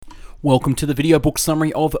Welcome to the video book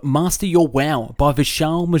summary of Master Your Wow by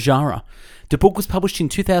Vishal Morjaria. The book was published in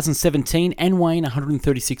 2017 and weighing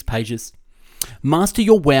 136 pages. Master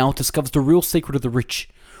Your Wow discovers the real secret of the rich,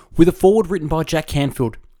 with a foreword written by Jack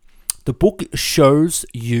Canfield. The book shows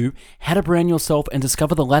you how to brand yourself and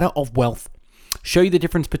discover the ladder of wealth, show you the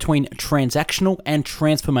difference between transactional and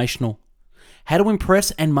transformational, how to impress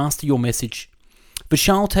and master your message.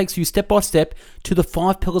 Vishal takes you step by step to the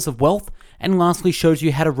 5 pillars of wealth, and lastly shows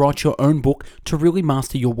you how to write your own book to really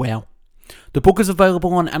master your wow. The book is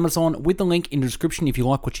available on Amazon with the link in the description if you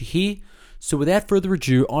like what you hear. So without further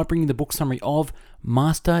ado, I bring you the book summary of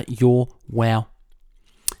Master Your Wow.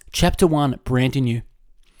 Chapter 1, Branding You.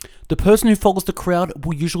 The person who follows the crowd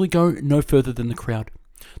will usually go no further than the crowd.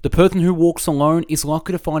 The person who walks alone is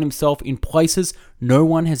likely to find himself in places no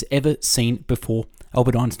one has ever seen before.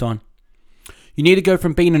 Albert Einstein. You need to go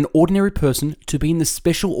from being an ordinary person to being the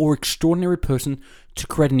special or extraordinary person to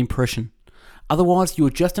create an impression. Otherwise, you are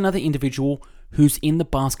just another individual who's in the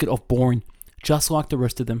basket of boring, just like the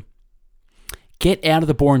rest of them. Get out of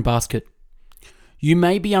the boring basket. You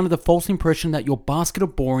may be under the false impression that your basket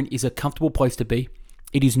of boring is a comfortable place to be.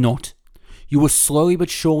 It is not. You are slowly but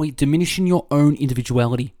surely diminishing your own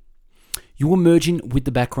individuality. You are merging with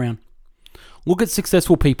the background. Look at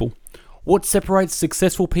successful people. What separates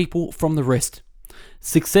successful people from the rest?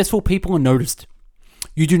 Successful people are noticed.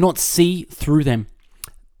 You do not see through them.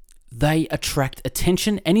 They attract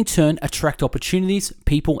attention and in turn attract opportunities,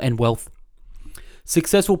 people and wealth.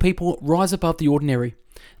 Successful people rise above the ordinary.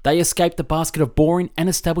 They escape the basket of boring and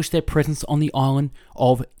establish their presence on the island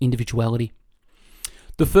of individuality.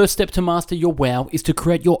 The first step to master your wow is to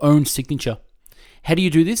create your own signature. How do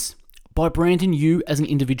you do this? By branding you as an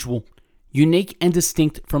individual, unique and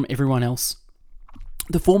distinct from everyone else.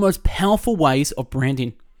 The 4 most powerful ways of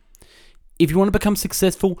branding. If you want to become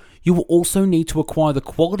successful, you will also need to acquire the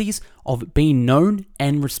qualities of being known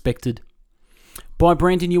and respected. By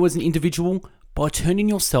branding you as an individual, by turning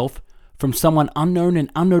yourself from someone unknown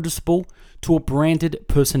and unnoticeable to a branded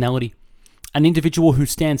personality, an individual who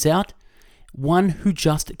stands out, one who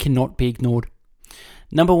just cannot be ignored.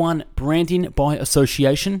 Number 1, branding by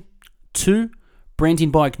association. 2,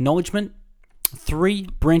 branding by acknowledgement. 3,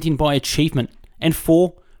 branding by achievement. And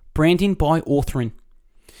 4, branding by authoring.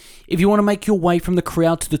 If you want to make your way from the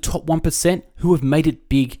crowd to the top 1% who have made it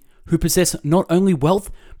big, who possess not only wealth,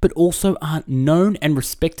 but also are known and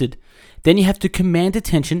respected, then you have to command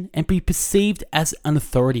attention and be perceived as an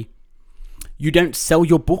authority. You don't sell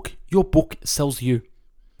your book sells you.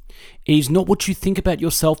 It is not what you think about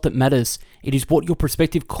yourself that matters. It is what your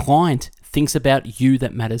prospective client thinks about you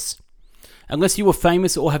that matters. Unless you are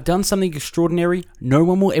famous or have done something extraordinary, no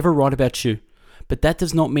one will ever write about you. But that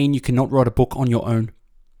does not mean you cannot write a book on your own.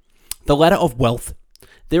 The ladder of wealth.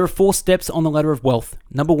 There are 4 steps on the ladder of wealth.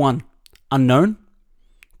 Number 1, unknown.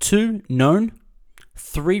 2, known.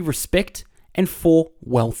 3, respect. And 4,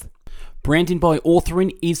 wealth. Branding by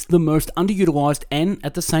authoring is the most underutilized and,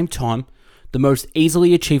 at the same time, the most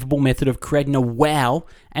easily achievable method of creating a wow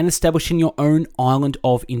and establishing your own island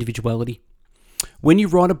of individuality. When you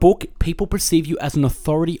write a book, people perceive you as an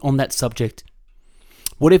authority on that subject.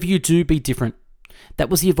 Whatever you do, be different. That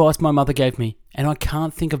was the advice my mother gave me, and I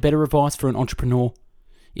can't think of better advice for an entrepreneur.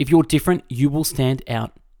 If you're different, you will stand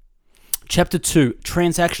out. Chapter 2,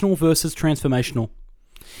 Transactional versus Transformational.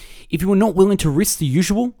 If you are not willing to risk the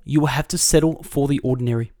usual, you will have to settle for the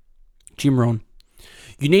ordinary. Jim Rohn.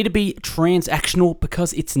 You need to be transactional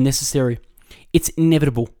because it's necessary. It's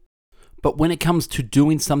inevitable. But when it comes to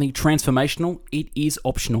doing something transformational, it is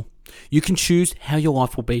optional. You can choose how your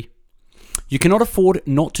life will be. You cannot afford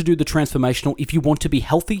not to do the transformational if you want to be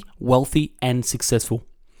healthy, wealthy, and successful.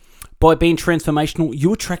 By being transformational,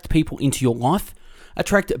 you attract people into your life,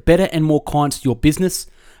 attract better and more clients to your business,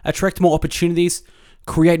 attract more opportunities,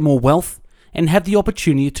 create more wealth, and have the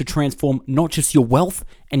opportunity to transform not just your wealth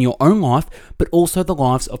and your own life, but also the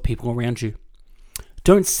lives of people around you.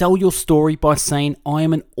 Don't sell your story by saying, I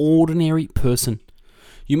am an ordinary person.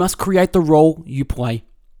 You must create the role you play.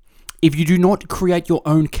 If you do not create your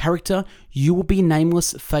own character, you will be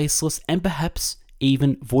nameless, faceless, and perhaps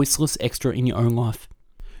even voiceless extra in your own life.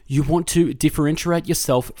 You want to differentiate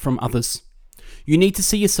yourself from others. You need to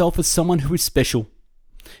see yourself as someone who is special.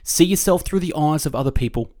 See yourself through the eyes of other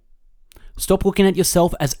people. Stop looking at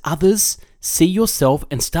yourself as others. See yourself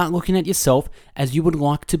and start looking at yourself as you would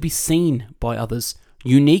like to be seen by others.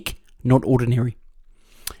 Unique, not ordinary.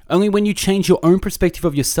 Only when you change your own perspective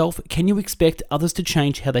of yourself can you expect others to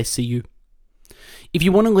change how they see you. If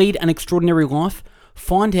you want to lead an extraordinary life,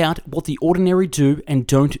 find out what the ordinary do and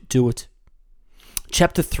don't do it.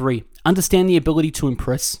 Chapter 3. Understand the ability to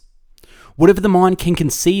impress. Whatever the mind can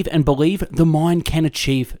conceive and believe, the mind can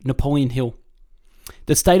achieve. Napoleon Hill.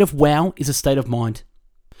 The state of wow is a state of mind.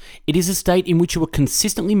 It is a state in which you are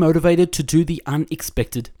consistently motivated to do the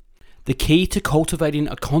unexpected. The key to cultivating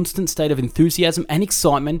a constant state of enthusiasm and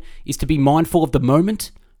excitement is to be mindful of the moment,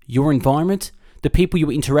 your environment, the people you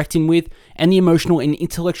are interacting with, and the emotional and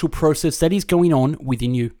intellectual process that is going on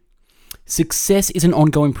within you. Success is an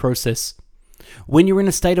ongoing process. When you're in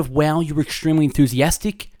a state of wow, you're extremely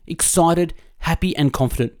enthusiastic, excited, happy, and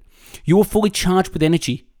confident. You are fully charged with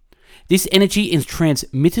energy. This energy is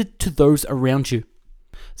transmitted to those around you.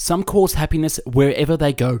 Some cause happiness wherever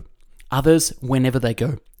they go, others whenever they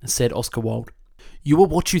go, said Oscar Wilde. You are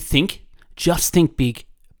what you think. Just think big,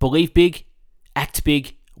 believe big, act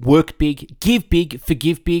big, work big, give big,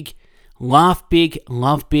 forgive big, laugh big,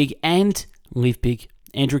 love big, and live big.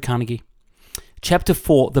 Andrew Carnegie. Chapter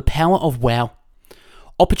 4, The Power of Wow.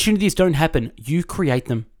 Opportunities don't happen, you create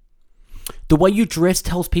them. The way you dress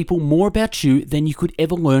tells people more about you than you could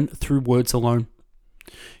ever learn through words alone.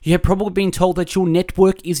 You have probably been told that your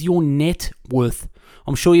network is your net worth.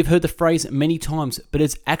 I'm sure you've heard the phrase many times, but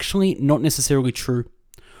it's actually not necessarily true.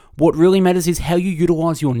 What really matters is how you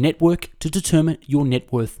utilize your network to determine your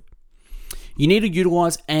net worth. You need to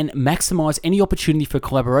utilize and maximize any opportunity for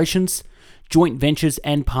collaborations, joint ventures,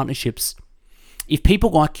 and partnerships. If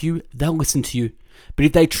people like you, they'll listen to you. But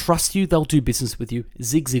if they trust you, they'll do business with you.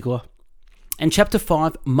 Zig Ziglar. And Chapter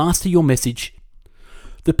 5, Master Your Message.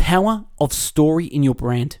 The power of story in your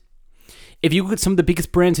brand. If you look at some of the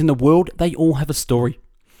biggest brands in the world, they all have a story.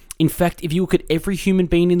 In fact, if you look at every human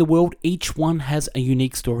being in the world, each one has a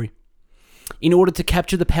unique story. In order to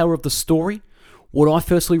capture the power of the story, what I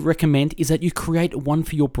firstly recommend is that you create one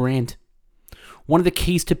for your brand. One of the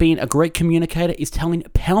keys to being a great communicator is telling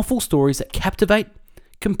powerful stories that captivate,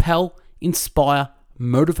 compel, inspire,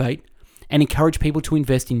 motivate, and encourage people to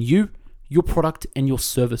invest in you, your product, and your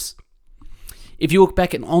service. If you look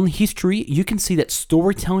back on history, you can see that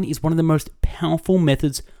storytelling is one of the most powerful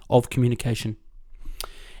methods of communication.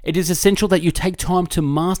 It is essential that you take time to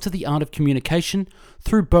master the art of communication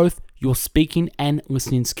through both your speaking and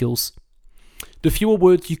listening skills. The fewer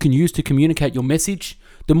words you can use to communicate your message,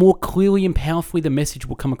 the more clearly and powerfully the message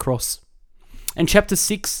will come across. And Chapter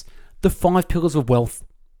 6, The 5 Pillars of Wealth.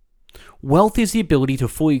 Wealth is the ability to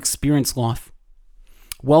fully experience life.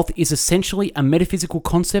 Wealth is essentially a metaphysical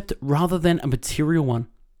concept rather than a material one.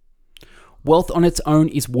 Wealth on its own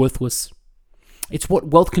is worthless. It's what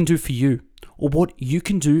wealth can do for you, or what you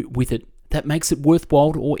can do with it, that makes it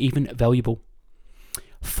worthwhile or even valuable.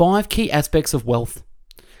 5 key aspects of wealth.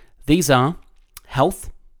 These are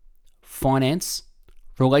health, finance,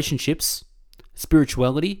 relationships,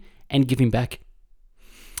 spirituality, and giving back.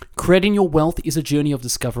 Creating your wealth is a journey of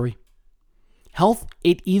discovery. Health,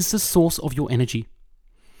 it is the source of your energy.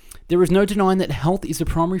 There is no denying that health is the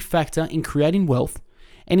primary factor in creating wealth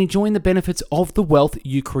and enjoying the benefits of the wealth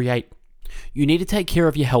you create. You need to take care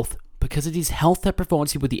of your health because it is health that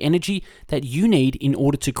provides you with the energy that you need in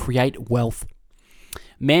order to create wealth.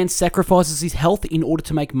 Man sacrifices his health in order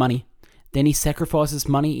to make money. Then he sacrifices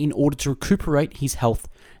money in order to recuperate his health.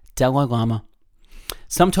 Dalai Lama.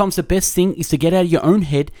 Sometimes the best thing is to get out of your own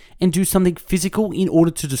head and do something physical in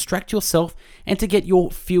order to distract yourself and to get your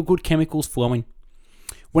feel-good chemicals flowing.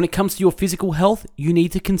 When it comes to your physical health, you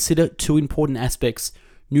need to consider 2 important aspects: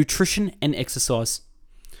 nutrition and exercise.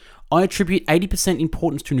 I attribute 80%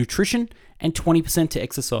 importance to nutrition and 20% to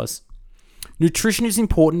exercise. Nutrition is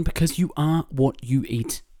important because you are what you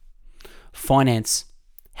eat. Finance.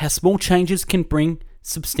 How small changes can bring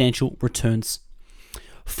substantial returns.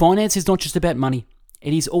 Finance is not just about money.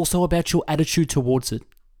 It is also about your attitude towards it.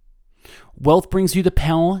 Wealth brings you the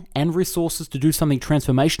power and resources to do something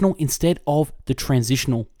transformational instead of the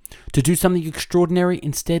transitional, to do something extraordinary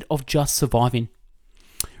instead of just surviving.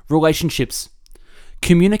 Relationships.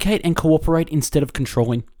 Communicate and cooperate instead of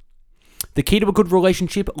controlling. The key to a good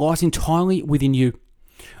relationship lies entirely within you.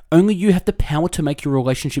 Only you have the power to make your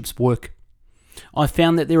relationships work. I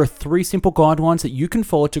found that there are 3 simple guidelines that you can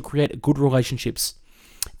follow to create good relationships.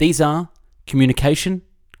 These are communication,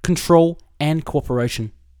 control, and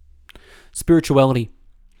cooperation. Spirituality.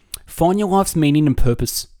 Find your life's meaning and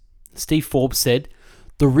purpose. Steve Forbes said,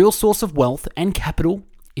 "The real source of wealth and capital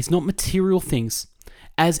is not material things,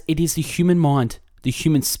 as it is the human mind, the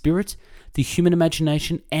human spirit, the human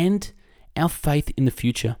imagination, and our faith in the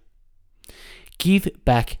future." Give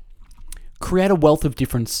back. Create a wealth of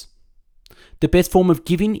difference. The best form of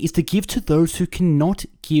giving is to give to those who cannot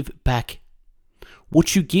give back.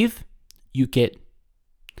 What you give, you get.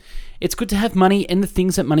 It's good to have money and the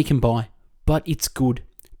things that money can buy, but it's good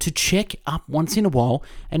to check up once in a while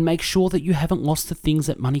and make sure that you haven't lost the things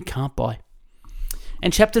that money can't buy.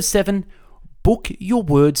 And chapter 7, book your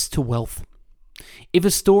words to wealth. If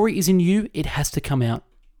a story is in you, it has to come out.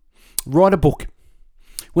 Write a book.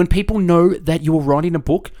 When people know that you are writing a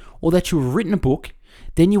book or that you have written a book,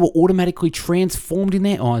 then you are automatically transformed in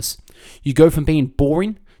their eyes. You go from being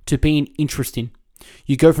boring to being interesting.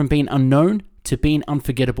 You go from being unknown to being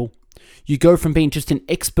unforgettable. You go from being just an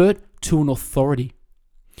expert to an authority.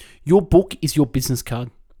 Your book is your business card.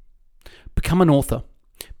 Become an author.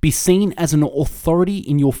 Be seen as an authority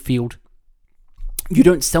in your field. You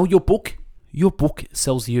don't sell your book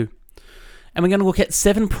sells you. And we're going to look at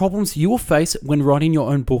 7 problems you will face when writing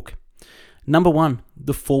your own book. Number 1,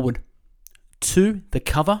 the foreword. 2, the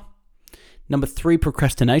cover. Number 3,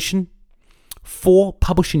 procrastination. 4,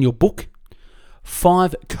 publishing your book.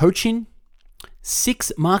 5, coaching.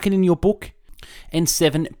 6, marketing your book. And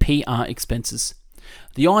 7, PR expenses.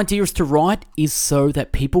 The idea is to write is so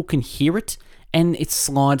that people can hear it and it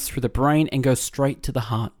slides through the brain and goes straight to the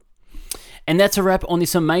heart. And that's a wrap on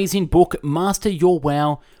this amazing book, Master Your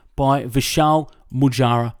Wow by Vishal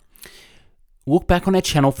Morjaria. Look back on our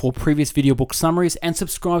channel for previous video book summaries and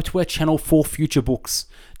subscribe to our channel for future books.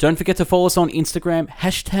 Don't forget to follow us on Instagram,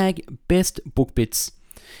 #BestBookBits.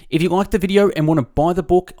 If you liked the video and want to buy the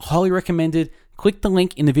book, highly recommended, click the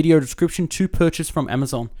link in the video description to purchase from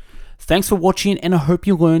Amazon. Thanks for watching, and I hope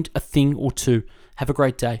you learned a thing or two. Have a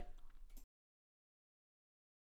great day.